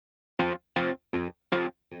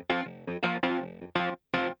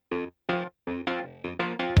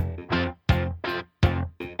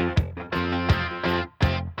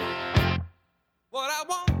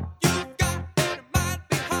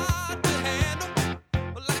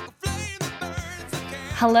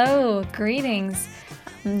Hello, greetings.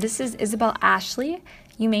 This is Isabel Ashley.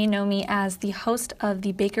 You may know me as the host of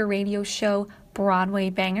the Baker radio show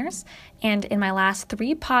Broadway Bangers. And in my last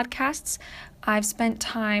 3 podcasts, I've spent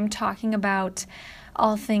time talking about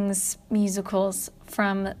all things musicals,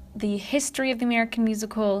 from the history of the American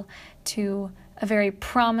musical to a very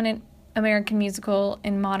prominent American musical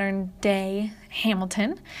in modern day,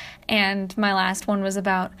 Hamilton. And my last one was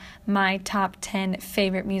about my top 10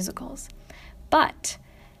 favorite musicals. But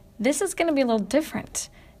this is going to be a little different.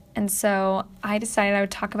 And so I decided I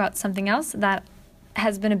would talk about something else that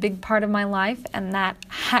has been a big part of my life and that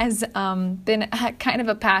has been kind of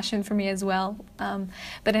a passion for me as well,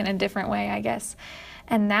 but in a different way, I guess.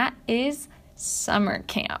 And that is summer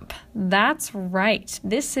camp. That's right.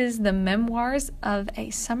 This is the memoirs of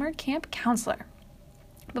a summer camp counselor.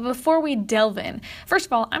 But before we delve in, first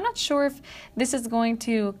of all, I'm not sure if this is going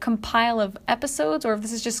to compile of episodes or if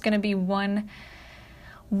this is just going to be one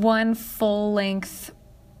full-length,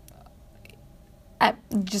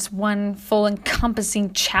 just one full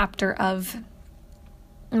encompassing chapter of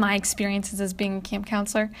my experiences as being a camp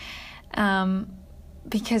counselor.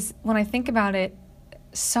 Because when I think about it,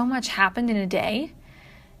 so much happened in a day.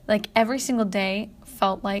 Like every single day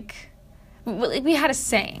felt like, we had a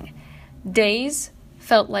saying, days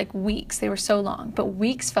felt like weeks. They were so long, but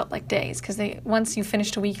weeks felt like days because once you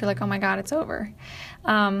finished a week, you're like, oh my God, it's over.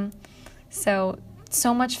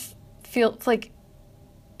 So much feels like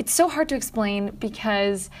it's so hard to explain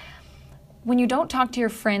because when you don't talk to your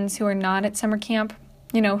friends who are not at summer camp,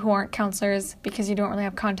 who aren't counselors because you don't really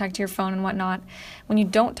have contact to your phone and whatnot, when you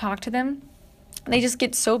don't talk to them, they just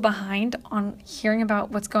get so behind on hearing about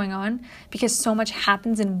what's going on because so much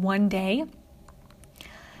happens in one day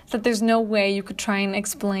that there's no way you could try and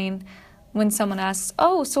explain when someone asks,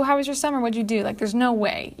 oh, so how was your summer? What'd you do? Like, there's no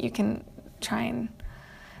way you can try and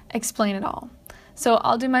explain it all. So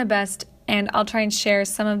I'll do my best, and I'll try and share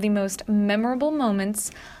some of the most memorable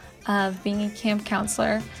moments of being a camp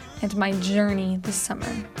counselor and my journey this summer.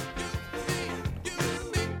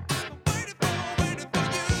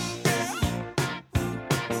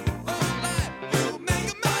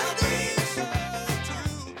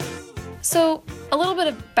 So a little bit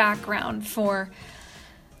of background for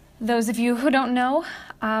those of you who don't know.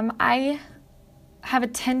 I have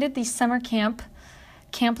attended the summer camp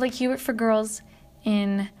Lake Hubert for Girls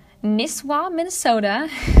in Nisswa, Minnesota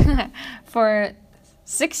for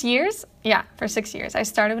 6 years. Yeah, for 6 years. I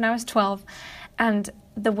started when I was 12, and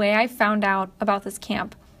the way I found out about this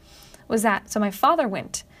camp was that, so my father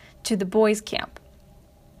went to the boys' camp,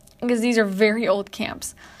 because these are very old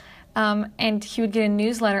camps, and he would get a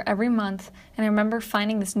newsletter every month, and I remember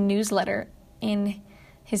finding this newsletter in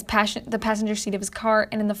the passenger seat of his car,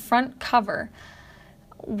 and in the front cover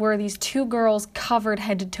were these 2 girls covered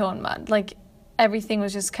head to toe in mud. Like, everything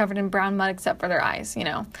was just covered in brown mud except for their eyes,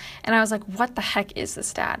 And I was like, what the heck is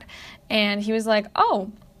this, Dad? And he was like,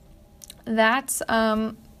 oh, that's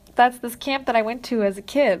this camp that I went to as a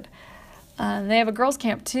kid. They have a girls'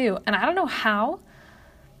 camp too. And I don't know how,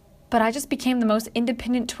 but I just became the most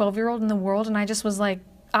independent 12-year-old in the world. And I just was like,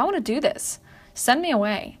 I want to do this. Send me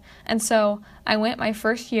away. And so I went my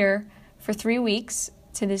first year for 3 weeks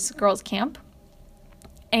to this girls' camp.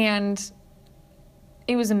 And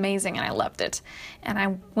it was amazing, and I loved it. And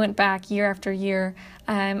I went back year after year.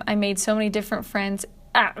 I made so many different friends.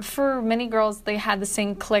 For many girls, they had the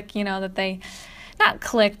same clique, that they, not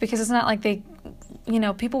clique, because it's not like they,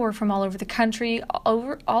 people were from all over the country,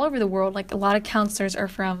 all over the world. Like, a lot of counselors are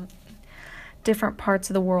from different parts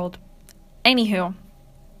of the world. Anywho,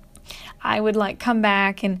 I would, come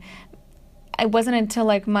back, and it wasn't until,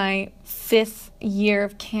 my 5th year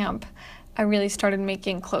of camp I really started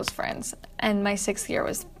making close friends, and my 6th year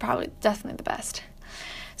was definitely the best.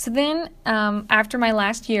 So then, after my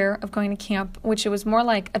last year of going to camp, which it was more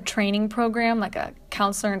like a training program, like a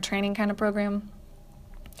counselor and training kind of program,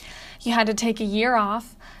 you had to take a year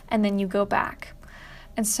off, and then you go back.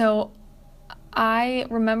 And so I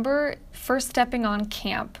remember first stepping on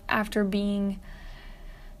camp after being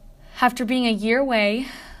a year away,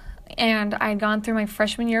 and I'd gone through my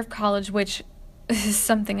freshman year of college, which this is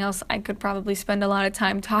something else I could probably spend a lot of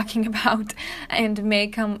time talking about and may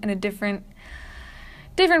come in a different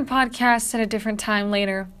podcast at a different time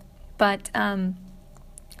later. But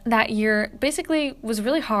that year basically was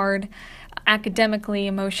really hard academically,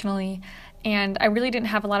 emotionally, and I really didn't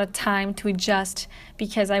have a lot of time to adjust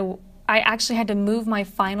because I actually had to move my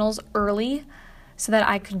finals early so that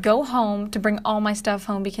I could go home to bring all my stuff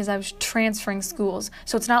home because I was transferring schools.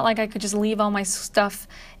 So it's not like I could just leave all my stuff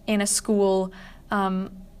in a school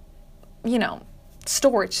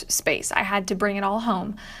storage space. I had to bring it all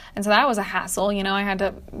home. And so that was a hassle. I had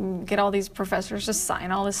to get all these professors to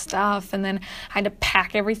sign all this stuff, and then I had to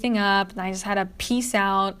pack everything up, and I just had to peace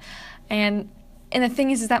out. And the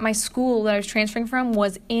thing is that my school that I was transferring from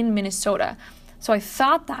was in Minnesota. So I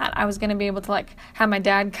thought that I was going to be able to have my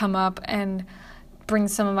dad come up and bring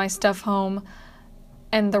some of my stuff home,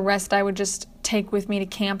 and the rest I would just take with me to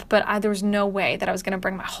camp. But there was no way that I was going to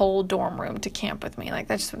bring my whole dorm room to camp with me. That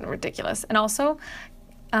just would be ridiculous. And also,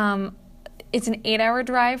 it's an 8-hour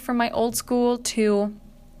drive from my old school to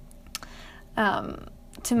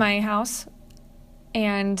my house,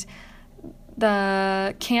 and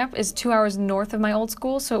the camp is 2 hours north of my old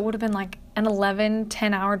school, so it would have been an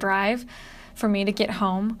 10-hour drive for me to get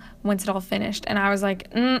home once it all finished. And I was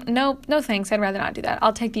like, nope, no thanks, I'd rather not do that.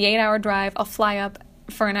 I'll take the 8-hour drive, I'll fly up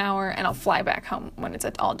for an hour, and I'll fly back home when it's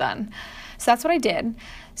all done. So that's what I did.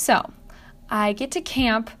 So I get to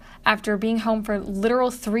camp after being home for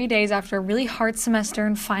literal 3 days after a really hard semester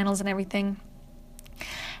and finals and everything.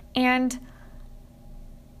 And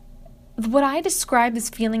what I describe this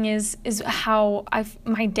feeling is how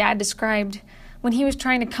my dad described when he was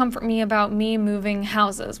trying to comfort me about me moving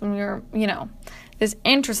houses when we were, this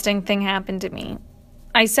interesting thing happened to me.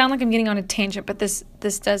 I sound like I'm getting on a tangent, but this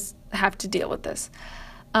does have to deal with this.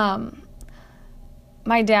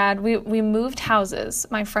 My dad, we moved houses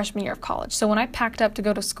my freshman year of college. So when I packed up to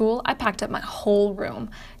go to school, I packed up my whole room,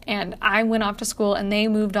 and I went off to school, and they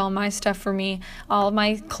moved all my stuff for me. All of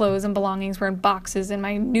my clothes and belongings were in boxes in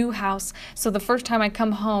my new house. So the first time I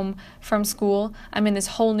come home from school, I'm in this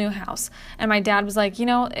whole new house. And my dad was like,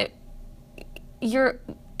 it's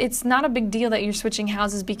not a big deal that you're switching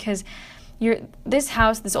houses, because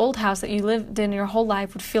this old house that you lived in your whole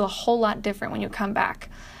life would feel a whole lot different when you come back.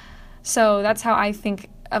 So that's how I think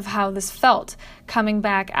of how this felt, coming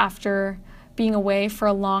back after being away for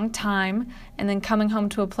a long time and then coming home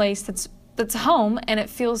to a place that's home, and it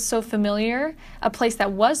feels so familiar, a place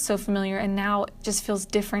that was so familiar, and now it just feels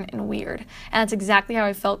different and weird. And that's exactly how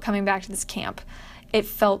I felt coming back to this camp. It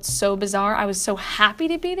felt so bizarre. I was so happy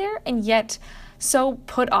to be there, and yet so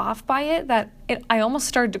put off by it that I almost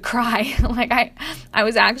started to cry. I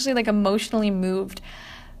was actually emotionally moved.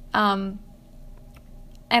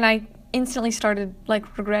 And I instantly started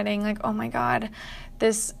regretting, oh my God,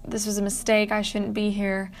 this was a mistake. I shouldn't be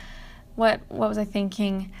here. What was I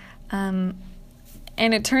thinking? And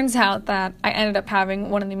it turns out that I ended up having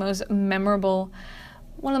one of the most memorable,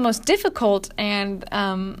 one of the most difficult and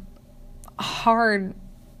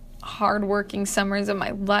hard-working summers of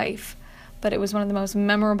my life. But it was one of the most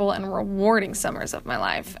memorable and rewarding summers of my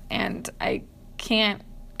life. And I can't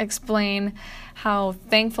explain how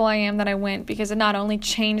thankful I am that I went, because it not only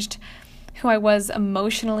changed who I was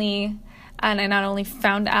emotionally, and I not only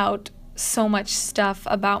found out so much stuff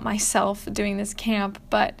about myself doing this camp,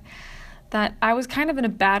 but that I was kind of in a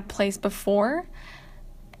bad place before,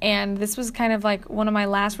 and this was kind of one of my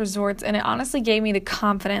last resorts, and it honestly gave me the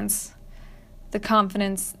confidence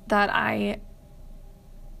that I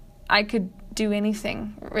could do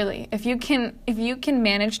anything, really. If you can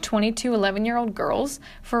manage 22 11-year-old girls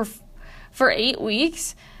for 8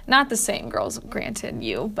 weeks, not the same girls, granted,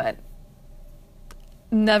 but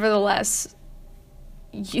nevertheless,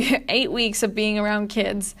 8 weeks of being around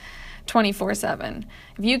kids 24/7.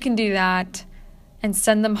 If you can do that and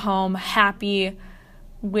send them home happy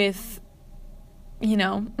with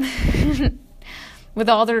with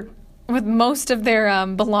most of their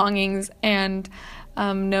belongings, and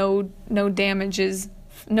no damages,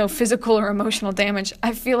 no physical or emotional damage,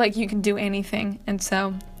 I feel like you can do anything. And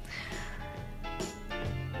so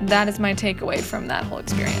that is my takeaway from that whole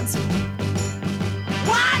experience.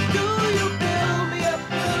 Why do you fill me up,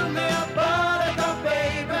 buttercup,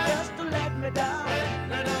 baby, just to let me down,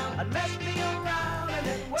 and mess me around, and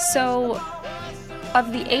then so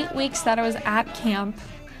of the 8 weeks that I was at camp,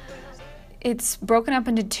 it's broken up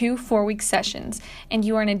into 2 4-week sessions, and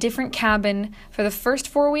you are in a different cabin for the first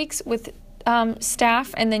 4 weeks with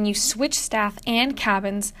staff, and then you switch staff and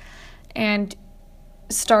cabins and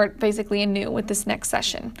start basically anew with this next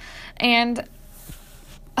session. And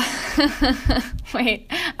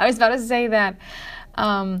wait, I was about to say that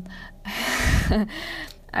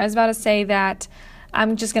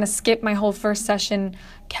I'm just going to skip my whole first session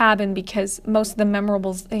cabin, because most of the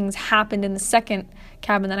memorable things happened in the second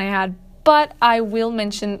cabin that I had. But I will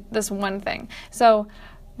mention this one thing. So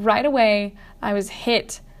right away, I was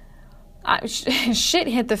hit. Shit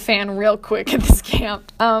hit the fan real quick at this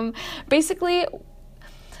camp. Basically,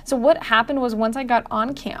 so what happened was, once I got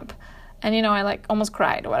on camp, and I almost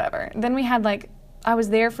cried or whatever. Then we had I was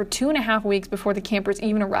there for 2.5 weeks before the campers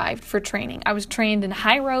even arrived for training. I was trained in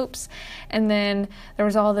high ropes, and then there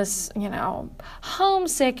was all this,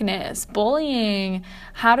 homesickness, bullying,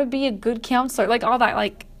 how to be a good counselor, like all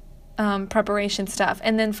that, preparation stuff.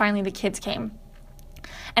 And then finally the kids came.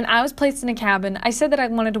 And I was placed in a cabin. I said that I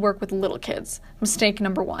wanted to work with little kids. Mistake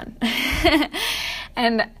number one.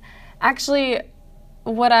 And actually,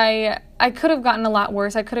 what I could have gotten a lot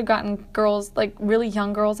worse. I could have gotten girls, like really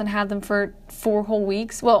young girls, and had them for 4 whole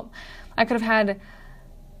weeks. Well, I could have had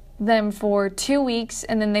them for 2 weeks,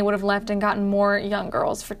 and then they would have left and gotten more young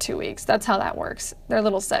girls for 2 weeks. That's how that works. They're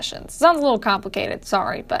little sessions. Sounds a little complicated,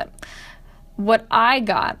 sorry, but what I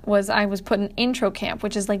got was I was put in intro camp,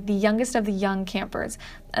 which is like the youngest of the young campers.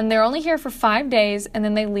 And they're only here for 5 days, and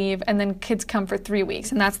then they leave, and then kids come for 3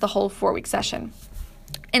 weeks, and that's the whole 4-week session.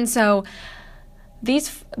 And so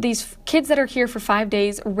these kids that are here for 5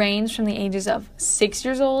 days range from the ages of 6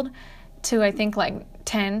 years old to I think like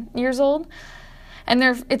 10 years old. And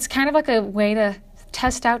it's kind of like a way to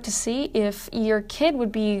test out to see if your kid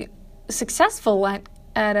would be successful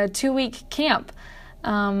at a 2-week camp.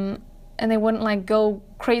 And they wouldn't like go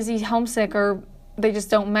crazy homesick, or they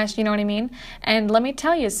just don't mesh, you know what I mean? And let me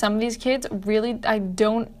tell you, some of these kids really, I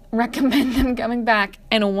don't recommend them coming back.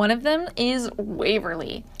 And one of them is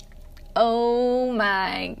Waverly. Oh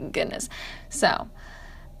my goodness. So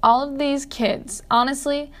all of these kids,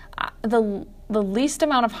 honestly, the least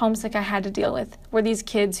amount of homesick I had to deal with were these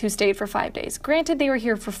kids who stayed for 5 days. Granted, they were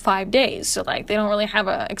here for 5 days, so like they don't really have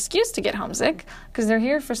an excuse to get homesick because they're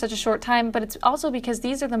here for such a short time, but it's also because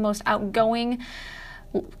these are the most outgoing,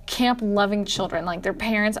 camp-loving children. Like their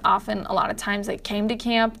parents often, a lot of times they came to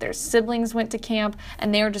camp, their siblings went to camp,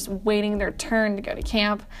 and they were just waiting their turn to go to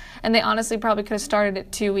camp. And they honestly probably could have started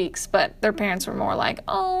at 2 weeks, but their parents were more like,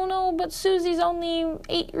 oh no, but Susie's only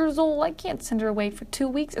 8 years old, I can't send her away for 2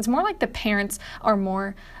 weeks. It's more like the parents are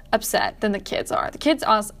more upset than the kids are. The kids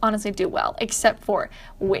honestly do well, except for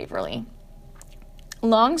Waverly.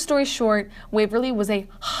 Long story short, Waverly was a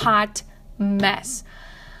hot mess.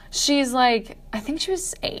 She's like, I think she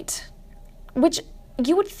was 8, which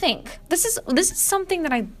you would think, this is something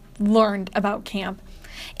that I learned about camp,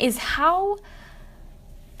 is how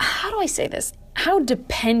do I say this? How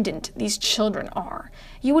dependent these children are.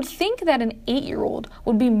 You would think that an 8-year-old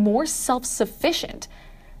would be more self-sufficient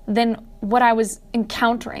than what I was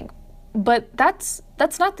encountering, but that's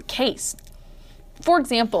not the case. For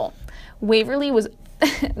example, Waverly was,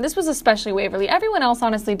 this was especially Waverly. Everyone else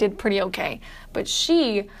honestly did pretty okay, but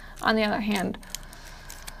she, on the other hand,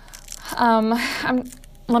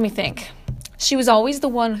 let me think. She was always the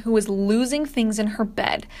one who was losing things in her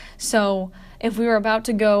bed. So if we were about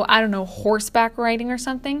to go, I don't know, horseback riding or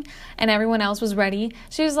something, and everyone else was ready,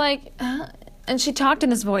 she was like, and she talked in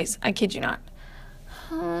this voice, I kid you not.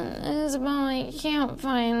 Isabel, I can't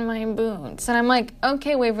find my boots. And I'm like,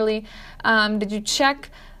 okay, Waverly, did you check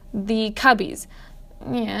the cubbies?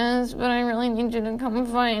 Yes, but I really need you to come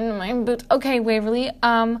find my boots. Okay, Waverly,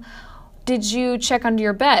 did you check under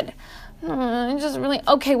your bed? I just really...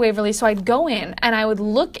 Okay, Waverly, so I'd go in, and I would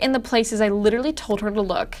look in the places I literally told her to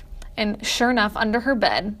look, and sure enough, under her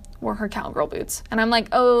bed were her cowgirl boots. And I'm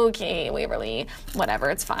like, okay, Waverly, whatever,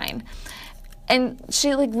 it's fine. And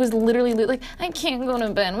she, was literally like, I can't go to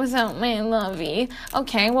bed without my lovey.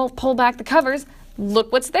 Okay, well, pull back the covers.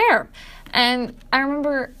 Look what's there. And I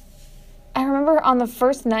remember on the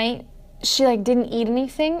first night, she, didn't eat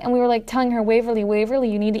anything, and we were, telling her, Waverly,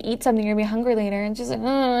 you need to eat something, you're going to be hungry later. And she's like, oh,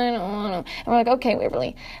 I don't want to. And we're like, okay,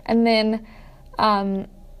 Waverly. And then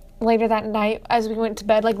later that night, as we went to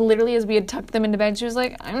bed, literally as we had tucked them into bed, she was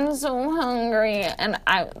like, I'm so hungry. And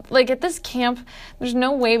I, at this camp, there's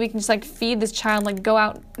no way we can just, feed this child, go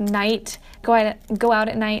out at night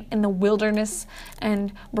in the wilderness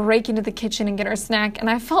and break into the kitchen and get her a snack. And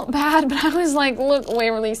I felt bad, but I was like, look,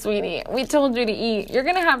 Waverly, sweetie, we told you to eat. You're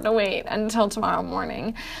going to have to wait until tomorrow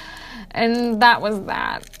morning. And that was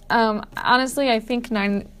that. Honestly, I think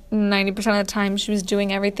 90% of the time she was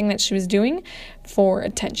doing everything that she was doing for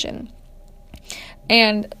attention.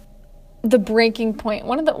 And the breaking point,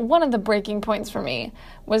 one of the breaking points for me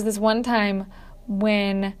was this one time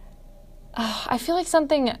when I feel like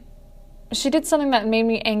she did something that made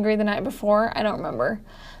me angry the night before. I don't remember.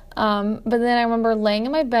 But then I remember laying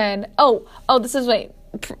in my bed. This is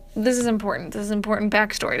important. This is important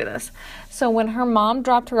backstory to this. So when her mom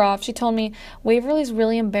dropped her off, she told me Waverly's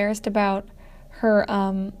really embarrassed about her,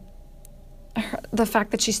 the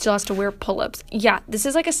fact that she still has to wear pull-ups. Yeah, this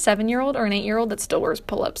is a 7-year-old or an 8-year-old that still wears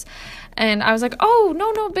pull-ups. And I was like, oh,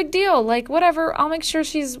 no, big deal. Whatever, I'll make sure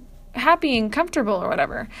she's happy and comfortable or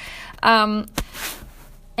whatever.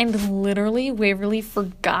 And literally, Waverly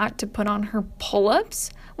forgot to put on her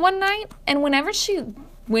pull-ups one night. And whenever she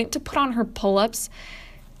went to put on her pull-ups,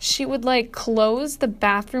 she would like close the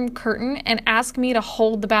bathroom curtain and ask me to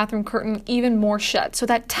hold the bathroom curtain even more shut. So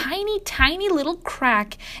that tiny, tiny little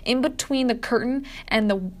crack in between the curtain and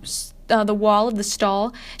the wall of the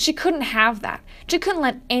stall, she couldn't have that. She couldn't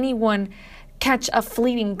let anyone catch a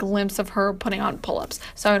fleeting glimpse of her putting on pull-ups.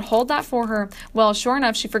 So I would hold that for her. Well, sure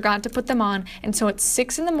enough, she forgot to put them on. And so at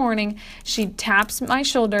 6 a.m, she taps my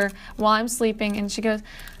shoulder while I'm sleeping and she goes,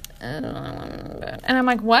 and I'm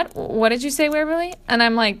like, what? What did you say, Waverly? And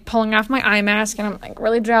I'm like pulling off my eye mask and I'm like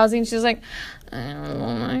really drowsy. And she's like,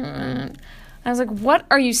 I was like, what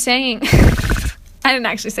are you saying? I didn't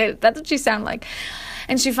actually say it. That's what she sounded like.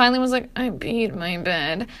 And she finally was like, I peed my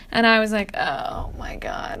bed. And I was like, oh my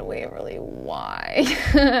God, Waverly, why?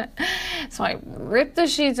 So I ripped the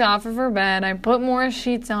sheets off of her bed. I put more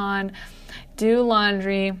sheets on, do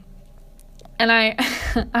laundry. And I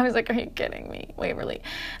was like, are you kidding me, Waverly?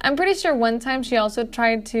 I'm pretty sure one time she also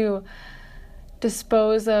tried to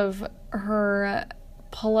dispose of her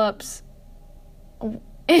pull-ups in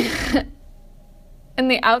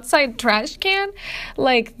the outside trash can.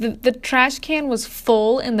 Like, the trash can was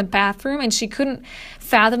full in the bathroom, and she couldn't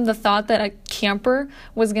fathom the thought that a camper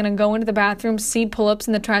was going to go into the bathroom, see pull-ups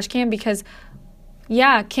in the trash can, because,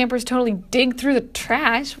 yeah, campers totally dig through the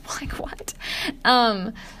trash. Like, what?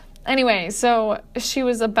 Anyway, so she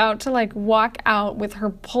was about to, like, walk out with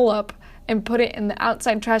her pull-up and put it in the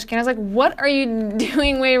outside trash can. I was like, what are you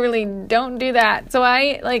doing, Waverly? Don't do that. So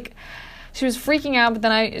she was freaking out, but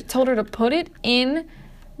then I told her to put it in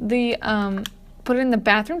the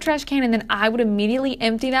bathroom trash can, and then I would immediately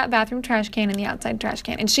empty that bathroom trash can in the outside trash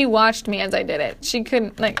can. And she watched me as I did it. She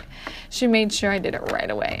made sure I did it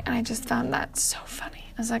right away. And I just found that so funny.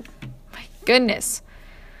 I was like, my goodness.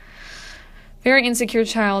 Very insecure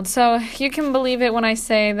child. So you can believe it when I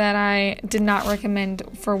say that I did not recommend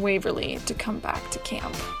for Waverly to come back to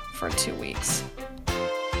camp for 2 weeks.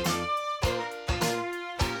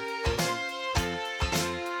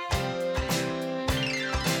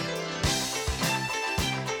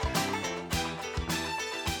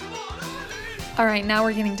 All right, now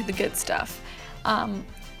we're getting to the good stuff.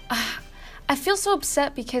 I feel so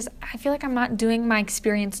upset because I feel like I'm not doing my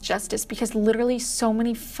experience justice, because literally so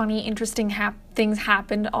many funny, interesting things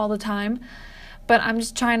happened all the time. But I'm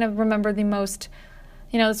just trying to remember the most,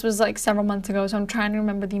 this was like several months ago, so I'm trying to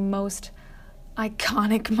remember the most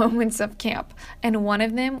iconic moments of camp. And one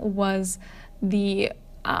of them was the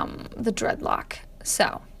dreadlock.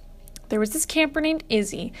 So there was this camper named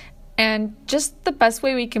Izzy. And just the best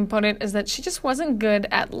way we can put it is that she just wasn't good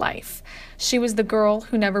at life. She was the girl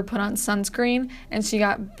who never put on sunscreen, and she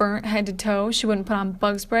got burnt head to toe. She wouldn't put on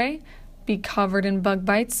bug spray, be covered in bug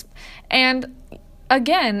bites. And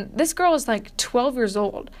again, this girl is like 12 years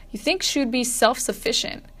old. You think she would be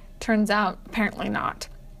self-sufficient. Turns out, apparently not.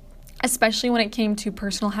 Especially when it came to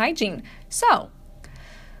personal hygiene. So,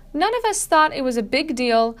 none of us thought it was a big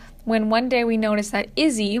deal when one day we noticed that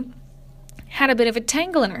Izzy had a bit of a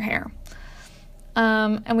tangle in her hair.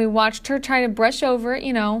 And we watched her try to brush over it,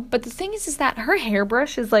 But the thing is that her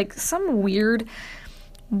hairbrush is like some weird,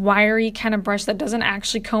 wiry kind of brush that doesn't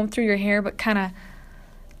actually comb through your hair, but kind of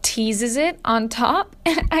teases it on top,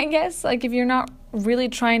 I guess. Like if you're not really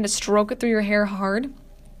trying to stroke it through your hair hard.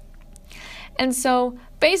 And so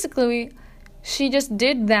basically, she just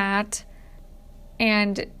did that,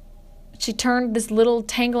 and she turned this little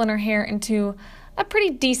tangle in her hair into a pretty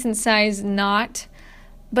decent sized knot,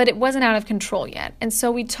 but it wasn't out of control yet. And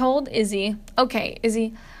so we told Izzy, okay,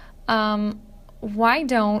 Izzy, why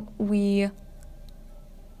don't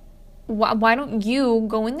you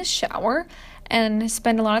go in the shower and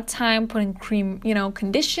spend a lot of time putting cream,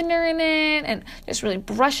 conditioner in it and just really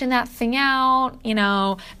brushing that thing out,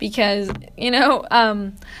 because,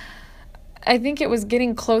 I think it was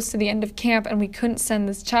getting close to the end of camp, and we couldn't send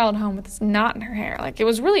this child home with this knot in her hair. Like, it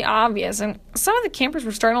was really obvious, and some of the campers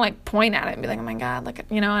were starting to, point at it and be like, oh my God,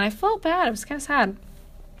 and I felt bad. It was kind of sad.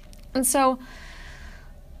 And so,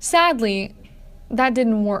 sadly, that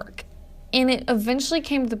didn't work. And it eventually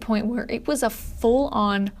came to the point where it was a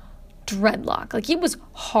full-on dreadlock. Like, it was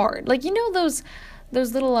hard. Like, those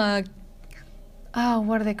little,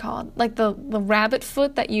 what are they called? Like the rabbit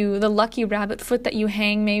foot the lucky rabbit foot that you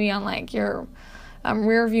hang maybe on your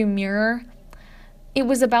rear view mirror. It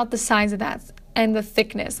was about the size of that and the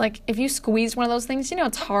thickness. Like if you squeeze one of those things,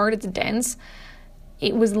 it's hard, it's dense.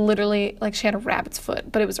 It was literally like she had a rabbit's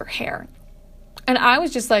foot, but it was her hair. And I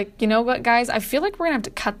was just like, you know what, guys? I feel like we're gonna have to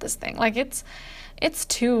cut this thing. Like it's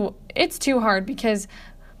too hard, because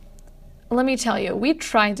let me tell you, we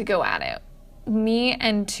tried to go at it. me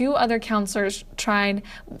and two other counselors tried.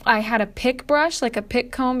 I had a pick brush, like a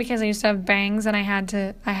pick comb, because I used to have bangs and I had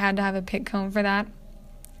to have a pick comb for that.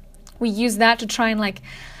 We used that to try and like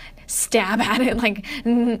stab at it,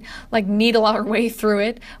 like needle our way through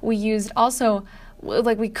it. We used also,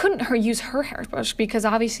 like, we couldn't use her hairbrush because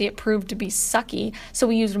obviously it proved to be sucky. So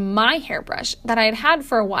we used my hairbrush that I had had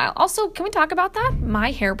for a while. Also, can we talk about that?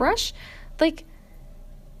 My hairbrush? Like,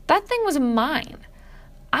 that thing was mine.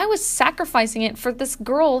 I was sacrificing it for this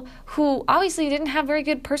girl who obviously didn't have very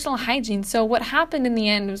good personal hygiene. So what happened in the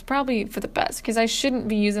end was probably for the best, because I shouldn't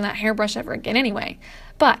be using that hairbrush ever again anyway.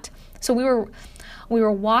 But so we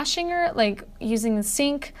were washing her, like using the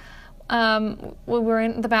sink. We were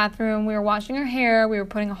in the bathroom. We were washing her hair. We were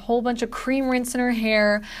putting a whole bunch of cream rinse in her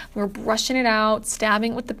hair. We were brushing it out,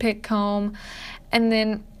 stabbing it with the pick comb, and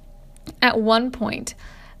then at one point,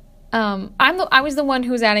 I was the one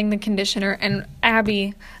who was adding the conditioner, and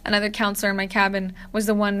Abby, another counselor in my cabin, was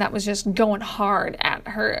the one that was just going hard at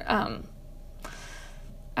her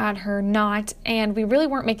knot, and we really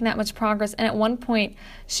weren't making that much progress. And at one point,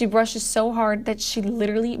 she brushes so hard that she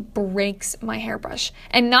literally breaks my hairbrush,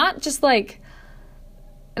 and not just like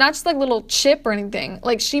little chip or anything.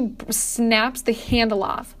 Like, she snaps the handle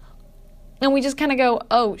off, and we just kind of go,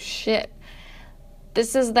 "Oh shit.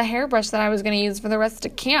 This is the hairbrush that I was going to use for the rest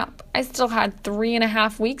of camp." I still had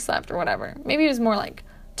 3.5 weeks left or whatever. Maybe it was more like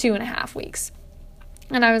 2.5 weeks.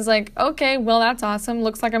 And I was like, okay, well, that's awesome.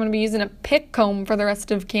 Looks like I'm going to be using a pick comb for the rest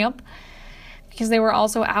of camp, because they were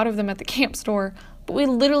also out of them at the camp store. But we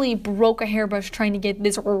literally broke a hairbrush trying to get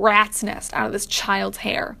this rat's nest out of this child's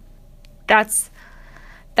hair. That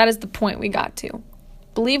is the point we got to.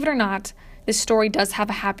 Believe it or not, this story does have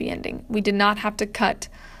a happy ending. We did not have to cut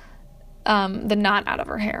the knot out of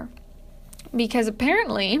her hair, because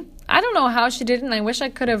apparently, I don't know how she did it, and I wish I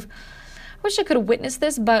could have witnessed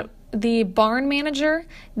this, but the barn manager,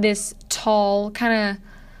 this tall, kind of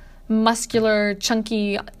muscular,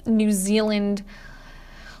 chunky New Zealand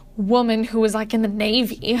woman who was like in the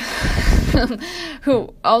Navy,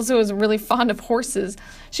 who also was really fond of horses,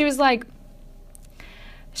 she was like,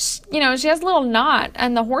 she has a little knot,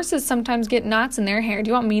 and the horses sometimes get knots in their hair. Do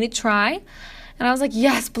you want me to try? And I was like,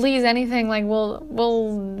 yes, please, anything. Like,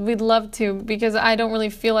 we'd love to, because I don't really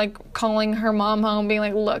feel like calling her mom home, being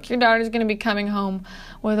like, look, your daughter's going to be coming home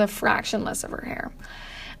with a fraction less of her hair.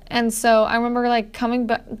 And so I remember like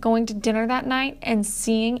going to dinner that night and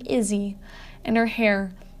seeing Izzy, and her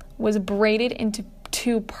hair was braided into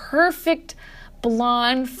 2 perfect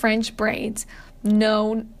blonde French braids.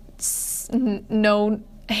 No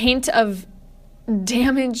hint of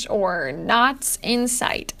damage or knots in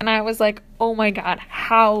sight. And I was like, oh my God,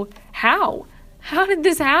 how did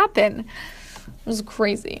this happen? It was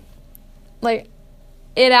crazy. Like,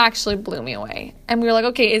 it actually blew me away. And we were like,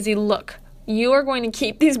 okay, Izzy, look, you are going to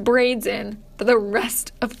keep these braids in for the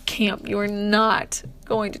rest of camp. You are not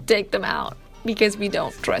going to take them out, because we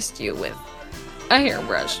don't trust you with a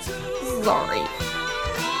hairbrush. Sorry.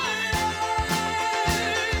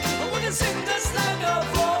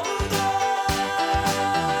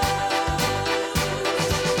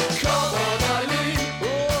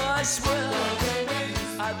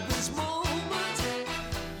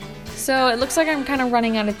 So it looks like I'm kind of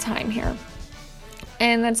running out of time here.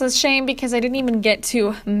 And that's a shame, because I didn't even get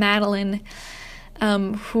to Madeline,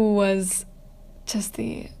 who was just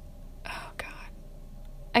oh God.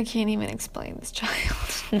 I can't even explain this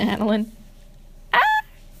child. Madeline.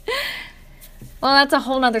 Well, that's a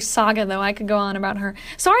whole nother saga, though. I could go on about her.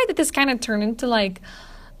 Sorry that this kind of turned into like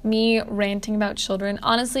me ranting about children.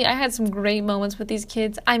 Honestly, I had some great moments with these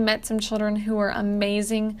kids. I met some children who were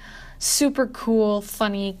amazing, super cool,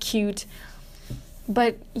 funny, cute.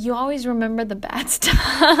 But you always remember the bad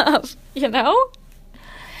stuff,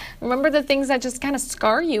 Remember the things that just kind of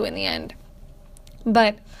scar you in the end.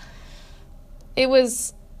 But it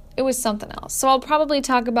was something else. So I'll probably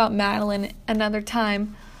talk about Madeline another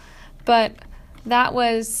time. But that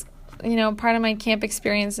was, part of my camp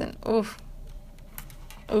experience, and oofta.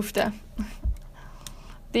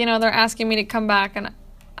 They're asking me to come back, and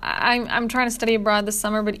I'm trying to study abroad this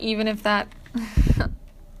summer, but even if that,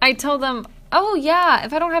 I told them, oh yeah,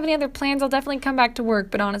 if I don't have any other plans, I'll definitely come back to work.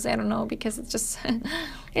 But honestly, I don't know, because it's just,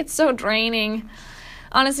 it's so draining.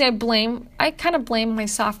 Honestly, I kind of blame my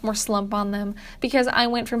sophomore slump on them, because I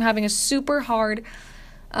went from having a super hard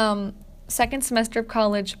second semester of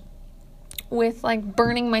college with like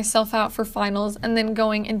burning myself out for finals, and then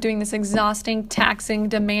going and doing this exhausting, taxing,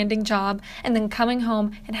 demanding job, and then coming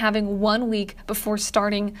home and having 1 week before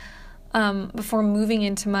moving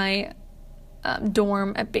into my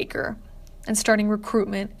dorm at Baker. and starting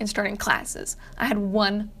recruitment and starting classes. I had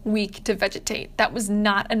 1 week to vegetate. That was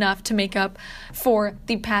not enough to make up for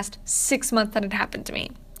the past 6 months that had happened to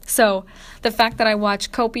me. So the fact that I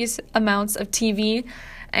watch copious amounts of TV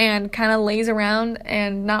and kind of laze around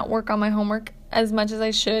and not work on my homework as much as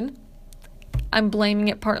I should, I'm blaming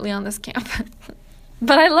it partly on this camp.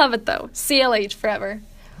 But I love it though. CLH forever.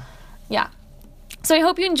 Yeah. So I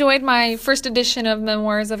hope you enjoyed my first edition of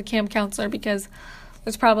Memoirs of a Camp Counselor, because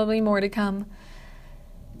there's probably more to come.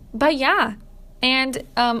 But yeah. And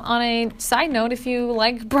on a side note, if you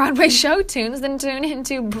like Broadway show tunes, then tune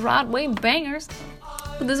into Broadway Bangers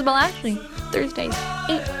with Isabel Ashley, Thursdays,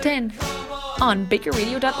 8-10 on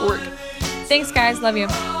BakerRadio.org. Thanks, guys. Love you.